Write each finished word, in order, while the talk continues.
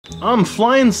I'm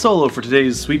flying solo for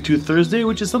today's Sweet Tooth Thursday,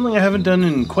 which is something I haven't done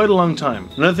in quite a long time.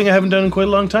 Another thing I haven't done in quite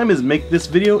a long time is make this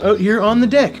video out here on the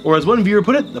deck, or as one viewer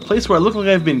put it, the place where I look like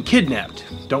I've been kidnapped.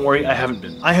 Don't worry, I haven't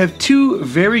been. I have two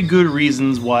very good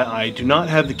reasons why I do not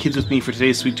have the kids with me for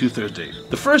today's Sweet Tooth Thursday.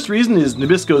 The first reason is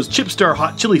Nabisco's Chip Star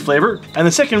Hot Chili flavor, and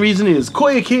the second reason is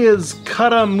Koikeya's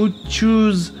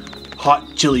Karamuuchu's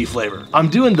hot chili flavor. I'm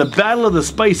doing the battle of the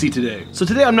spicy today. So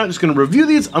today I'm not just gonna review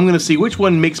these, I'm gonna see which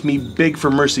one makes me beg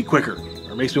for mercy quicker,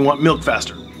 or makes me want milk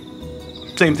faster.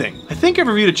 Same thing. I think I've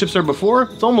reviewed a Chip Star before.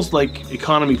 It's almost like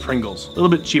economy Pringles. A little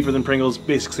bit cheaper than Pringles,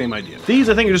 basic same idea. These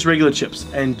I think are just regular chips.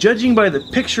 And judging by the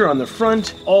picture on the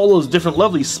front, all those different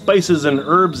lovely spices and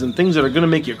herbs and things that are gonna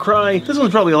make you cry, this one's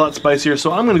probably a lot spicier,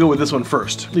 so I'm gonna go with this one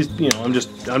first. At least, you know, I'm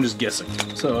just guessing.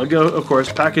 So I'll go, of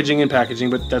course, packaging and packaging,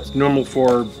 but that's normal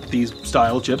for these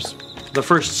style chips. The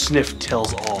first sniff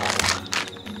tells all.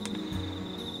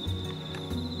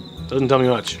 Doesn't tell me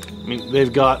much. I mean,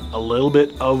 they've got a little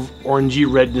bit of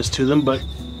orangey redness to them, but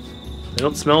they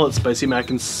don't smell that spicy. I mean, I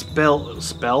can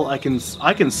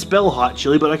I can spell hot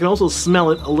chili, but I can also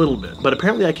smell it a little bit. But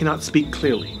apparently I cannot speak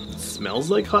clearly. It smells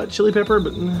like hot chili pepper,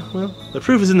 but well, the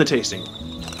proof is in the tasting.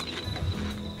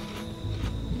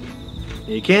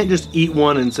 You can't just eat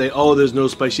one and say, oh, there's no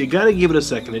spice. You gotta give it a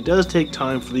second. It does take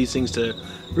time for these things to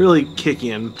really kick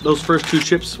in. Those first two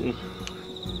chips,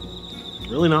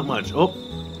 really not much. Oh.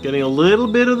 Getting a little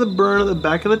bit of the burn at the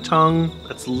back of the tongue.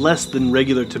 That's less than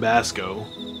regular Tabasco.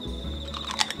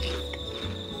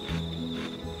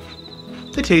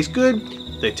 They taste good.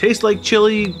 They taste like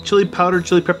chili powder,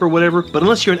 chili pepper, whatever. But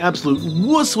unless you're an absolute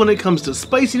wuss when it comes to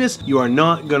spiciness, you are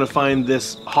not gonna find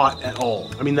this hot at all.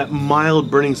 I mean, that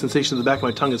mild burning sensation at the back of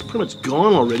my tongue is pretty much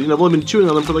gone already, and I've only been chewing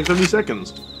on them for like 30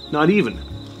 seconds. Not even.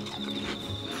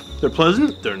 They're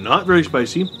pleasant, they're not very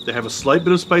spicy, they have a slight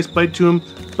bit of spice bite to them,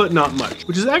 but not much.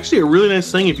 Which is actually a really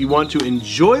nice thing if you want to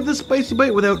enjoy the spicy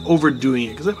bite without overdoing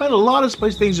it, because I find a lot of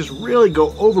spicy things just really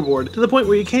go overboard to the point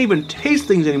where you can't even taste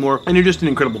things anymore and you're just in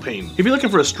incredible pain. If you're looking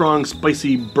for a strong,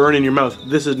 spicy burn in your mouth,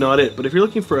 this is not it. But if you're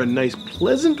looking for a nice,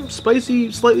 pleasant,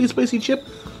 spicy, slightly spicy chip,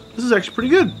 this is actually pretty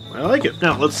good. I like it.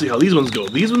 Now, let's see how these ones go.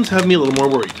 These ones have me a little more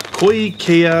worried.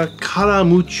 Koikeya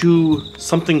Karamuuchu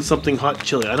something something hot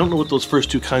chili. I don't know what those first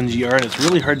two kanji are, and it's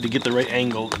really hard to get the right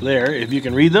angle there. If you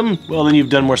can read them, well, then you've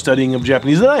done more studying of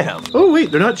Japanese than I have. Oh, wait,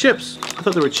 they're not chips. I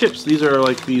thought they were chips. These are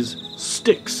like these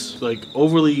sticks, like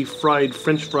overly fried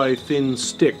French fry thin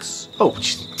sticks. Oh,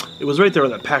 it was right there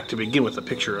on that pack to begin with, the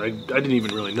picture. I didn't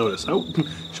even really notice. Oh,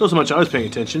 shows how much I was paying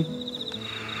attention.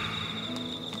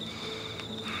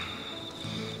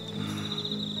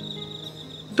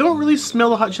 Don't really smell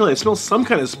the hot chili. I smell some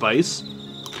kind of spice.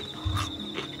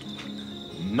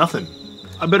 Nothing.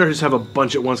 I better just have a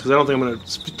bunch at once because I don't think I'm going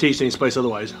to taste any spice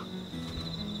otherwise.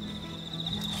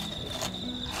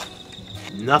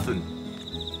 Nothing.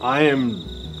 I am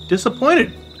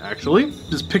disappointed, actually.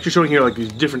 This picture showing here like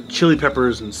these different chili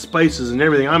peppers and spices and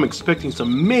everything. I'm expecting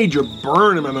some major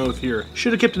burn in my mouth here.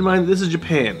 Should have kept in mind that this is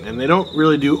Japan and they don't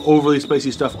really do overly spicy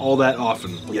stuff all that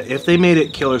often. Yeah, if they made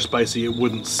it killer spicy, it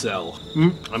wouldn't sell.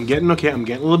 I'm getting a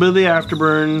little bit of the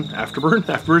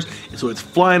afterburners. So it's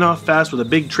flying off fast with a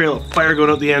big trail of fire going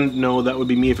out the end. No, that would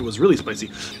be me if it was really spicy.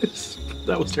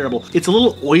 That was terrible. It's a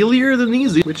little oilier than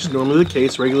these, which is normally the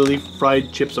case. Regularly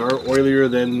fried chips are oilier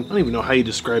than, I don't even know how you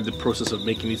describe the process of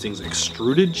making these things.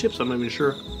 Extruded chips? I'm not even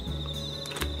sure.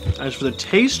 As for the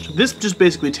taste, this just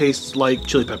basically tastes like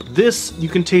chili pepper. This, you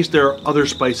can taste there are other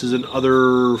spices and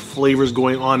other flavors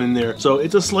going on in there. So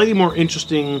it's a slightly more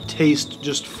interesting taste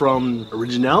just from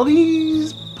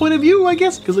originality's point of view, I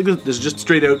guess. Because like this is just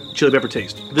straight out chili pepper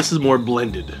taste. This is more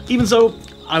blended. Even so,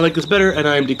 I like this better, and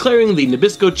I am declaring the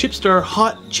Nabisco Chip Star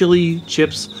Hot Chili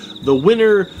Chips the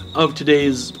winner of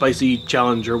today's spicy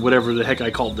challenge, or whatever the heck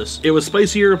I called this. It was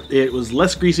spicier, it was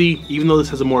less greasy, even though this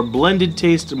has a more blended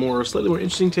taste, a slightly more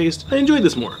interesting taste. I enjoyed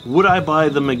this more. Would I buy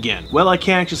them again? Well, I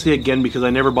can't actually say again because I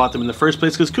never bought them in the first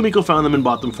place because Kumiko found them and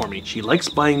bought them for me. She likes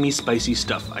buying me spicy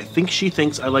stuff. I think she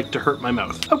thinks I like to hurt my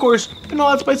mouth. Of course, they're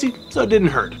not that spicy, so it didn't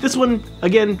hurt. This one,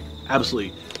 again,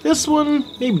 absolutely. This one,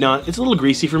 maybe not. It's a little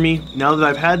greasy for me. Now that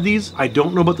I've had these, I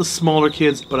don't know about the smaller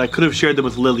kids, but I could have shared them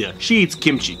with Lilia. She eats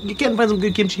kimchi. You can't find some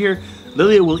good kimchi here.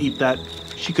 Lilia will eat that.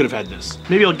 She could have had this.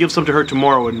 Maybe I'll give some to her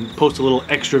tomorrow and post a little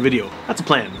extra video. That's a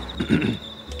plan.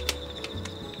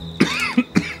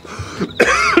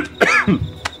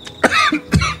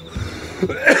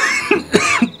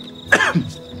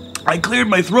 I cleared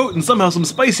my throat and somehow some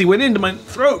spicy went into my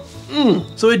throat.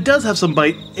 So it does have some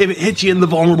bite if it hits you in the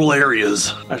vulnerable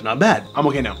areas. That's not bad. I'm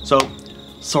okay now. So,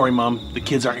 sorry Mom, the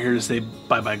kids aren't here to say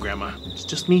bye-bye Grandma. It's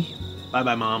just me.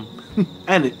 Bye-bye Mom.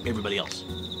 And everybody else.